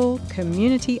radical,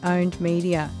 community-owned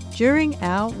media during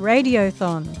our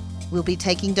Radiothon. We'll be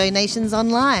taking donations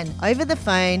online, over the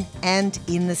phone and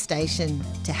in the station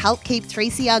to help keep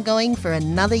 3CR going for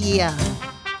another year.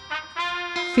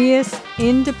 Fierce,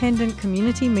 independent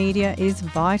community media is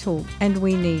vital, and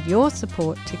we need your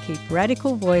support to keep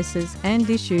radical voices and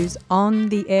issues on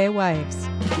the airwaves.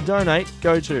 To donate,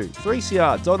 go to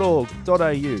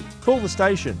 3cr.org.au. Call the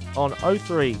station on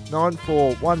 03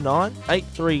 9419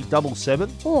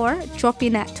 8377 or drop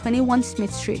in at 21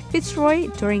 Smith Street, Fitzroy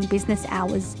during business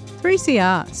hours.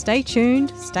 3CR, stay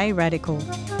tuned, stay radical.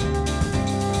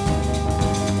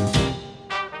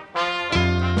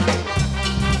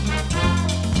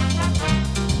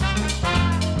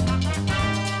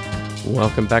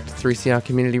 Welcome back to 3CR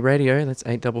Community Radio. That's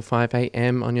 855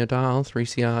 AM on your dial.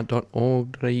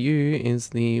 3cr.org.au is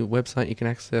the website you can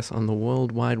access on the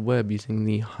World Wide Web using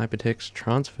the Hypertext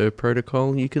Transfer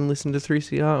Protocol. You can listen to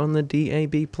 3CR on the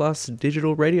DAB Plus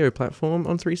digital radio platform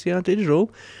on 3CR Digital.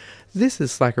 This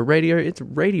is Slacker Radio. It's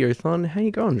Radiothon. How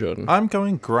you going, Jordan? I'm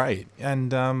going great.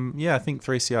 And I think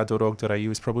 3cr.org.au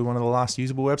is probably one of the last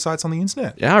usable websites on the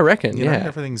internet. Yeah, I reckon. You know, yeah,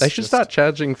 everything's they should just start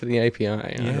charging for the API.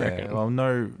 I reckon. Well,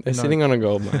 They're sitting on a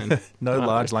gold mine. No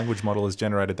large language model has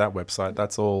generated that website.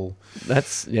 That's all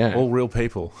all real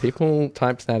people. People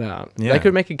typed that out. Yeah. They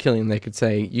could make a killing. They could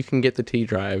say, you can get the T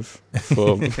drive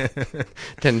for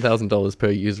 $10,000 per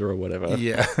user or whatever.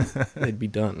 Yeah. They'd be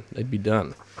done.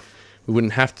 We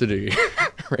wouldn't have to do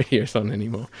Radiothon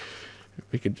anymore.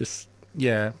 We could just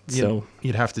you'd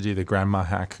have to do the grandma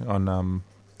hack on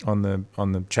on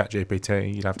the Chat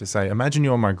GPT, you'd have to say, imagine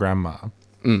you're my grandma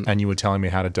and you were telling me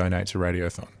how to donate to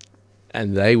Radiothon.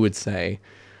 And they would say,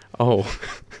 oh,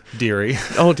 dearie.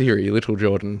 Oh, dearie, little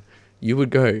Jordan. You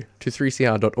would go to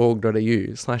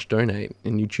 3cr.org.au/donate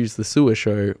and you choose the Sewer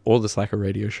Show or the Slacker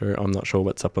Radio Show. I'm not sure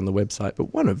what's up on the website,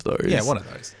 but one of those. Yeah, one of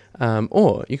those.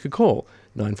 Or you could call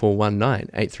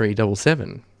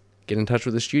 9419-8377. Get in touch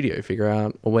with the studio, figure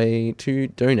out a way to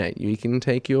donate. You can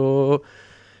take your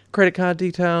credit card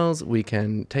details. We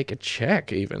can take a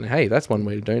check even. Hey, that's one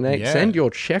way to donate. Yeah. Send your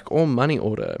check or money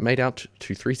order made out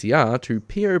to 3CR to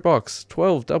PO Box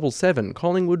 1277,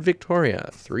 Collingwood, Victoria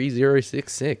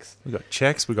 3066. We got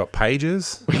checks. We got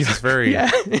pages. This is very...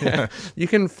 Yeah. You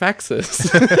can fax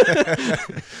us.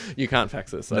 You can't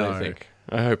fax us, I don't think.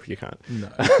 I hope you can't. No.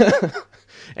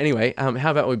 Anyway,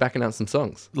 how about we back announce some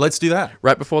songs? Let's do that.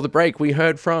 Right before the break, we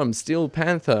heard from Steel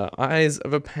Panther, Eyes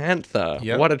of a Panther.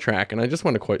 Yep. What a track. And I just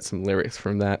want to quote some lyrics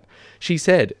from that. She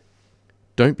said,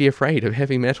 "Don't be afraid of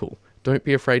heavy metal. Don't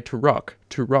be afraid to rock,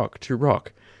 to rock, to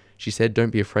rock." She said,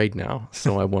 "Don't be afraid now,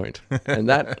 so I won't." And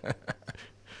that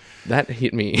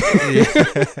hit me.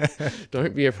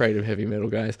 Don't be afraid of heavy metal,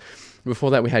 guys.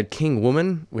 Before that, we had King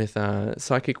Woman with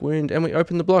Psychic Wound, and we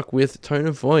opened the block with Tone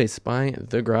of Voice by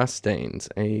The Grass Stains,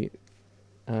 a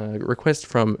request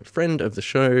from friend of the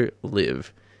show,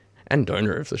 Liv, and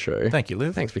donor of the show. Thank you,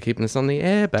 Liv. Thanks for keeping us on the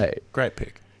air, babe. Great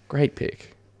pick. Great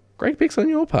pick. Great picks on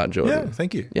your part, Jordan. Yeah,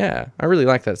 thank you. Yeah, I really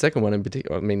like that second one in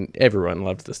particular. I mean, everyone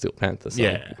loved the Steel Panther song.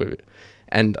 Yeah.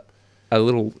 And a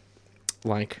little,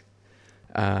 like,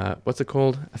 what's it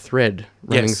called? A thread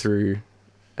running through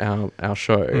our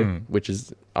show, which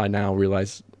is, I now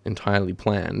realize, entirely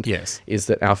planned. Yes. Is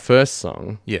that our first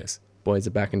song, Yes. Boys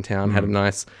Are Back in Town, had a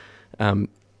nice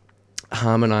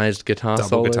harmonized guitar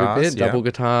solo guitars, bit, double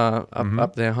guitar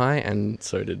up there high, and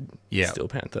so did Steel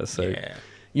Panther. So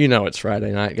you know it's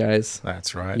Friday night, guys.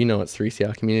 That's right. You know it's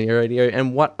 3CR Community Radio.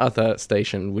 And what other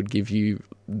station would give you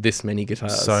this many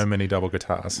guitars? So many double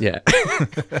guitars. Yeah.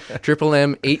 Triple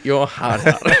M, eat your heart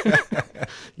out.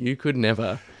 You could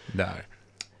never.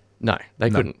 No, they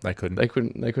couldn't. They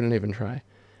couldn't. They couldn't even try.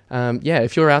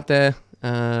 If you're out there,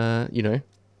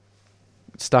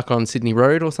 stuck on Sydney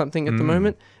Road or something at the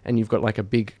moment, and you've got like a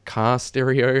big car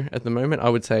stereo at the moment, I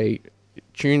would say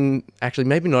actually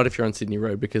maybe not if you're on Sydney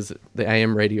Road, because the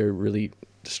AM radio really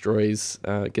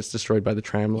gets destroyed by the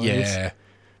tram lines. Yeah.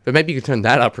 But maybe you could turn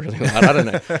that up really loud. I don't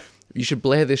know. You should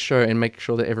blare this show and make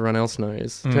sure that everyone else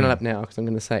knows. Turn it up now, because I'm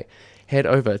going to say, head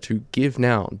over to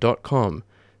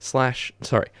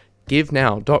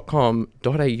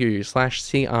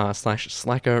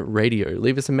givenow.com.au/CR/slacker radio.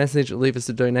 Leave us a message, leave us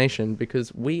a donation,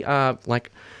 because we are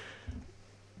like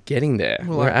getting there.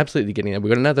 We're absolutely getting there.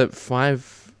 We've got another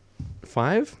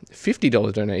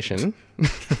 $50 donation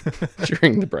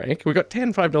during the break. We've got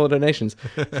 10 $5 donations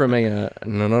from an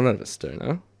anonymous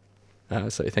donor.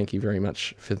 So thank you very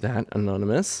much for that,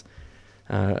 Anonymous.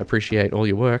 Appreciate all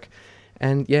your work.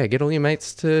 And yeah, get all your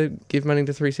mates to give money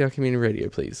to 3CR Community Radio,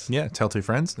 please. Yeah, tell two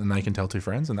friends, and they can tell two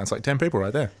friends, and that's like 10 people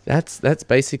right there. That's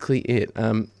basically it.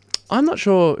 I'm not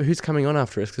sure who's coming on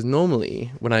after us, because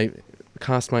normally when I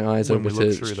cast my eyes When over we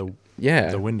look through the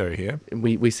window here,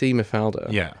 we see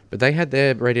Mafalda. Yeah. But they had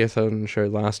their Radiothon show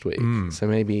last week, so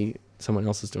maybe someone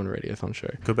else is doing a Radiothon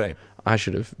show. Could be. I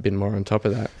should have been more on top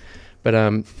of that. But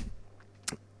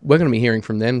we're going to be hearing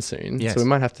from them soon, Yes. so we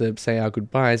might have to say our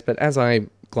goodbyes. But as I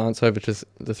glance over to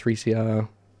the 3CR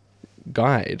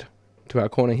guide to our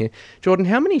corner here, Jordan,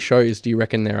 how many shows do you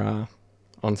reckon there are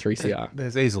on 3CR?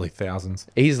 There's easily thousands.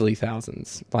 Easily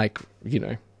thousands. Like,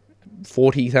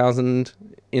 40,000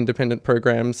 independent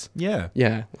programs. Yeah.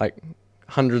 Yeah, like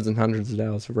hundreds and hundreds of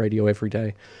hours of radio every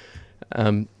day.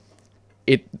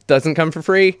 It doesn't come for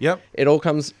free. Yep. It all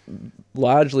comes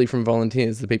largely from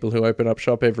volunteers, the people who open up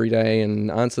shop every day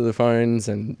and answer the phones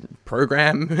and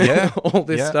program all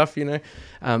this stuff,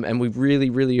 and we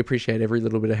really, really appreciate every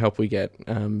little bit of help we get,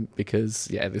 because,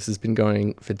 this has been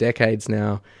going for decades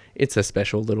now. It's a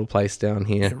special little place down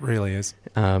here. It really is.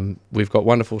 We've got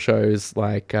wonderful shows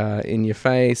like In Your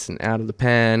Face and Out of the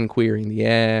Pan, Queering the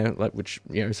Air, like, which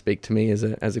speak to me as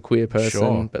a queer person.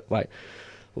 Sure. But like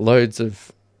loads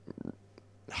of,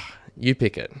 you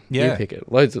pick it. Yeah. You pick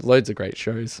it. Loads of great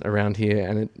shows around here,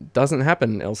 and it doesn't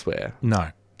happen elsewhere. No.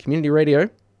 Community radio,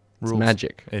 it's Rules.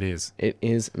 magic. It is. It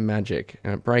is magic,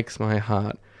 and it breaks my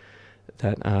heart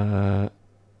that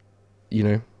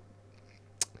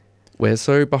we're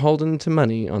so beholden to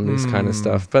money on this kind of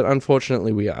stuff, but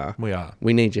unfortunately we are. We are.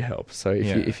 We need your help. So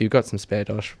if you've got some spare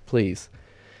dosh, please,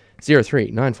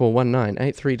 03 9419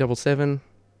 8377.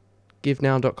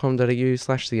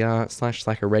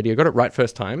 givenow.com.au/CR/Slacker Radio. Got it right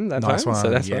first time that Nice time. one, So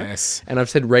that's yes. right. And I've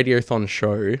said Radiothon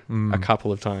Show a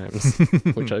couple of times,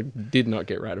 which I did not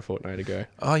get right a fortnight ago.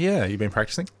 Oh, yeah. You've been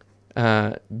practicing?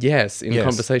 Yes, in Yes.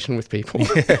 conversation with people.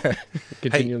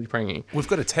 Continually pranging. We've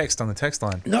got a text on the text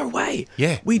line. No way.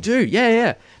 Yeah. We do.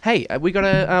 Yeah. Hey, we got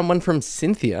a one from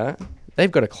Cynthia.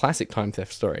 They've got a classic time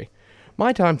theft story.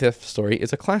 My time theft story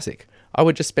is a classic. I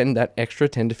would just spend that extra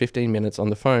 10 to 15 minutes on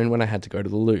the phone when I had to go to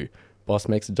the loo. Boss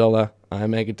makes $1, I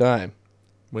make a dime.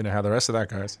 We know how the rest of that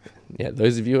goes. Yeah,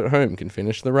 those of you at home can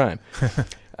finish the rhyme.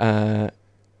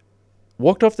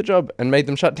 Walked off the job and made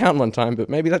them shut down one time, but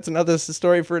maybe that's another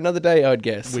story for another day, I'd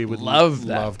guess. We would love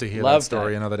that. love to hear that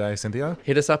story another day, Cynthia.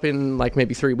 Hit us up in like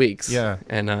maybe 3 weeks. Yeah.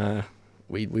 And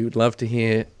we would love to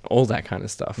hear all that kind of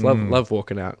stuff. Love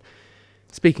walking out.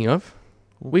 Speaking of,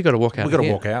 we got to walk out. We got to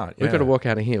here. walk out. We got to walk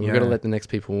out of here. We've got to Yeah. let the next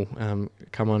people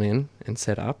come on in and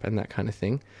set up and that kind of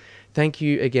thing. Thank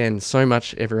you again so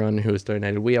much, everyone who has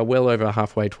donated. We are well over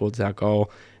halfway towards our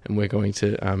goal, and we're going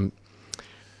to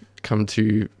come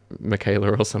to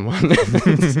Michaela or someone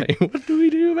and say, what do we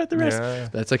do about the rest? Yeah.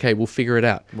 That's okay. We'll figure it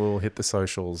out. We'll hit the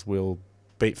socials. We'll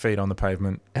beat feet on the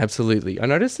pavement. Absolutely. I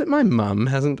noticed that my mum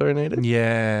hasn't donated.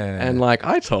 Yeah. And like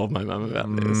I told my mum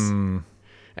about this.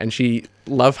 And she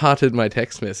love-hearted my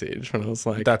text message when I was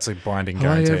like, that's a binding hi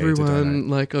guarantee to everyone, donate.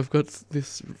 like I've got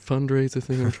this fundraiser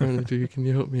thing I'm trying to do. Can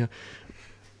you help me out?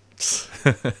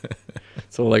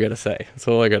 That's all I got to say. That's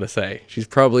all I got to say. She's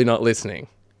probably not listening.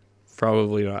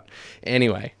 Probably not.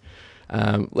 Anyway,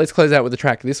 let's close out with a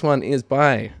track. This one is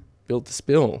by Built to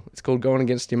Spill. It's called Going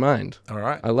Against Your Mind. All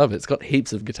right. I love it. It's got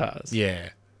heaps of guitars. Yeah.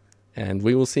 And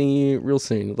we will see you real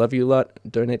soon. Love you a lot.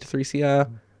 Donate to 3CR.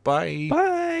 Bye.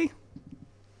 Bye.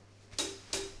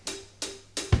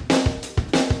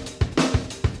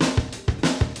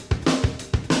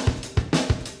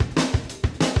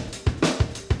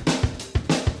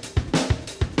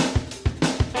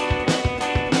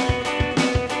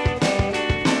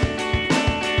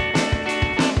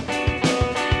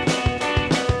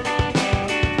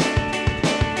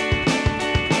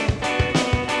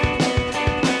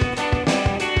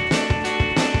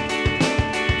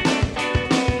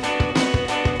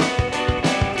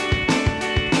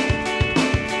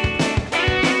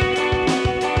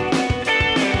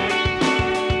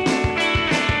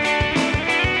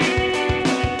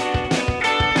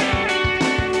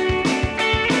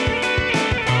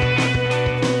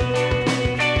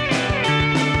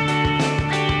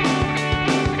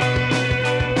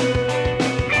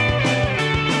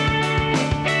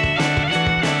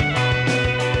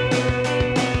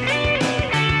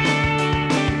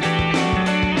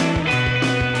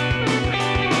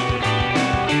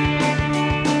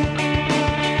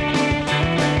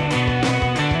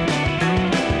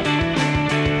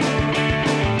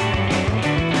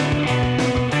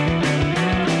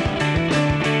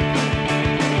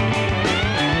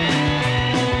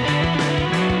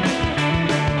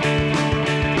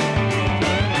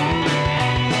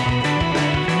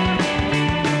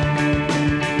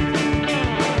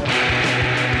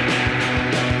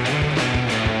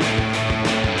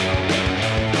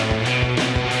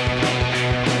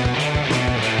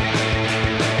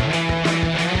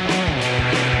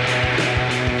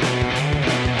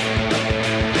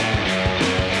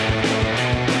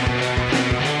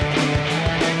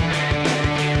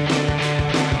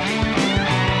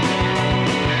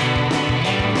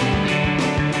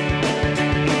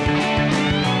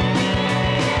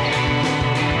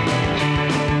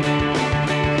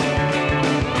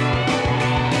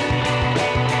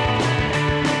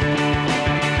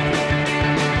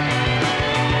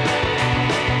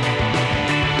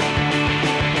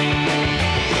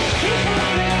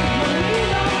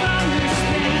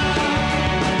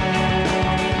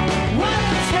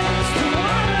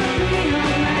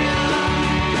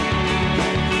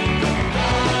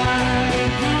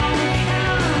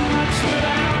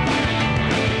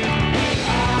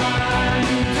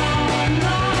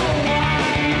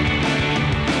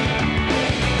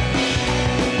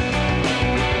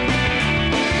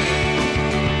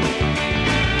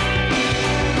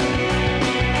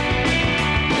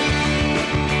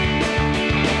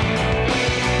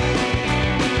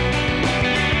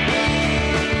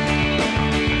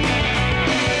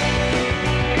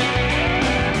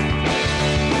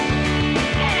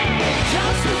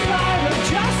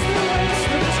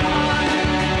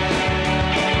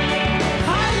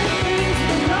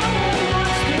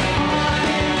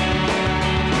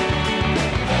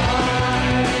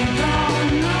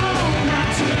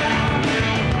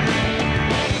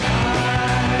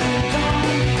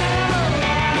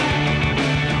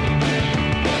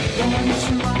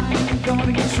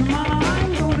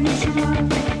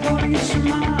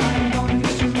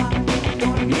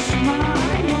 my